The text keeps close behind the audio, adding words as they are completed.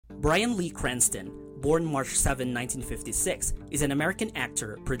Bryan Lee Cranston, born March 7, 1956, is an American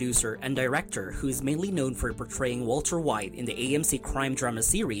actor, producer, and director who is mainly known for portraying Walter White in the AMC crime drama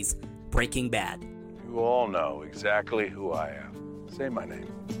series Breaking Bad. You all know exactly who I am. Say my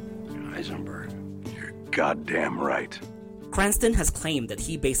name. Heisenberg. You're goddamn right. Cranston has claimed that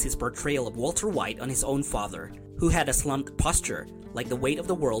he based his portrayal of Walter White on his own father, who had a slumped posture, like the weight of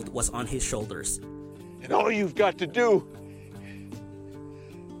the world was on his shoulders. And all you've got to do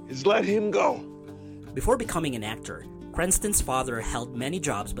is let him go. Before becoming an actor, Cranston's father held many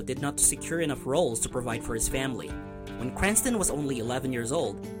jobs but did not secure enough roles to provide for his family. When Cranston was only 11 years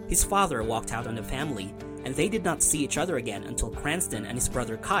old, his father walked out on the family, and they did not see each other again until Cranston and his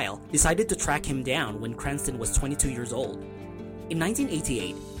brother Kyle decided to track him down when Cranston was 22 years old. In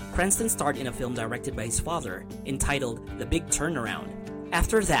 1988, Cranston starred in a film directed by his father, entitled The Big Turnaround.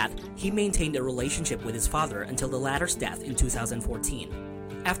 After that, he maintained a relationship with his father until the latter's death in 2014.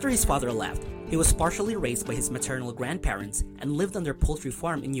 After his father left, he was partially raised by his maternal grandparents and lived on their poultry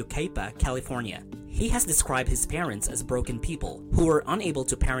farm in Yucaipa, California. He has described his parents as broken people who were unable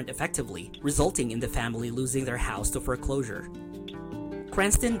to parent effectively, resulting in the family losing their house to foreclosure.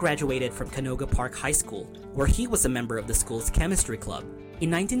 Cranston graduated from Canoga Park High School, where he was a member of the school's chemistry club.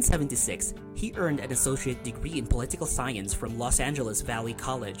 In 1976, he earned an associate degree in political science from Los Angeles Valley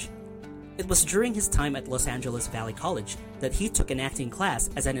College. It was during his time at Los Angeles Valley College that he took an acting class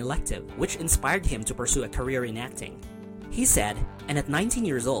as an elective, which inspired him to pursue a career in acting. He said, "And at 19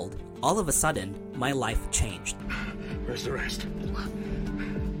 years old, all of a sudden, my life changed." Where's the rest?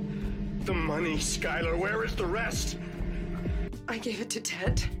 The money, Skylar, where is the rest? I gave it to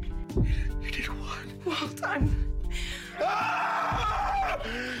Ted. You did what? Walt, I'm...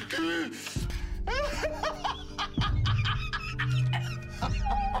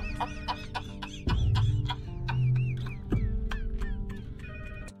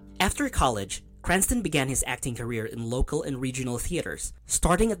 After college, Cranston began his acting career in local and regional theaters,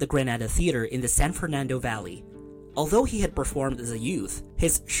 starting at the Granada Theater in the San Fernando Valley. Although he had performed as a youth,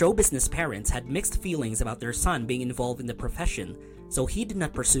 his show business parents had mixed feelings about their son being involved in the profession, so he did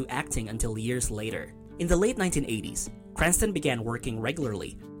not pursue acting until years later. In the late 1980s, Cranston began working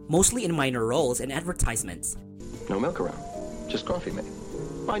regularly, mostly in minor roles and advertisements. No milk around, just coffee made.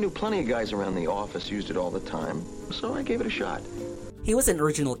 I knew plenty of guys around the office used it all the time, so I gave it a shot. He was an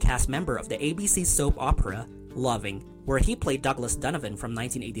original cast member of the ABC soap opera Loving, where he played Douglas Donovan from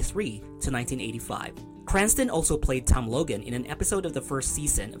 1983 to 1985. Cranston also played Tom Logan in an episode of the first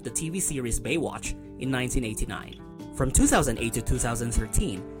season of the TV series Baywatch in 1989. From 2008 to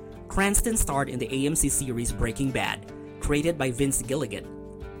 2013, Cranston starred in the AMC series Breaking Bad, created by Vince Gilligan.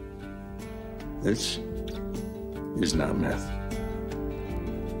 This is not meth.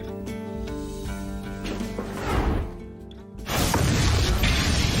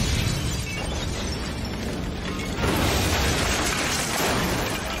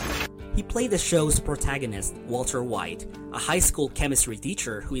 He played the show's protagonist, Walter White, a high school chemistry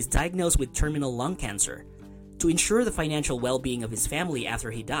teacher who is diagnosed with terminal lung cancer. To ensure the financial well-being of his family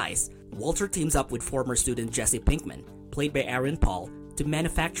after he dies, Walter teams up with former student Jesse Pinkman, played by Aaron Paul, to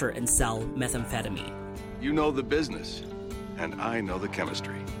manufacture and sell methamphetamine. You know the business, and I know the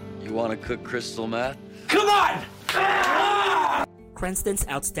chemistry. You want to cook crystal meth? Come on! Cranston's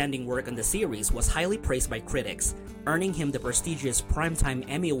outstanding work on the series was highly praised by critics, earning him the prestigious Primetime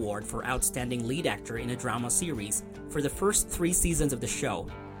Emmy Award for Outstanding Lead Actor in a Drama Series for the first 3 seasons of the show.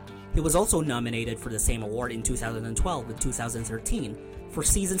 He was also nominated for the same award in 2012 and 2013 for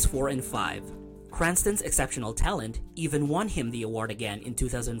seasons 4 and 5. Cranston's exceptional talent even won him the award again in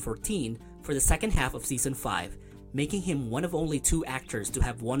 2014 for the second half of season 5, making him one of only 2 actors to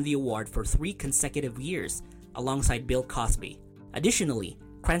have won the award for 3 consecutive years, alongside Bill Cosby. Additionally,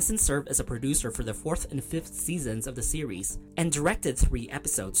 Cranston served as a producer for the 4th and 5th seasons of the series, and directed 3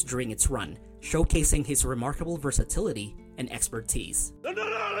 episodes during its run, showcasing his remarkable versatility and expertise. No,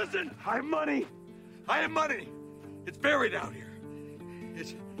 listen! I have money! It's buried out here.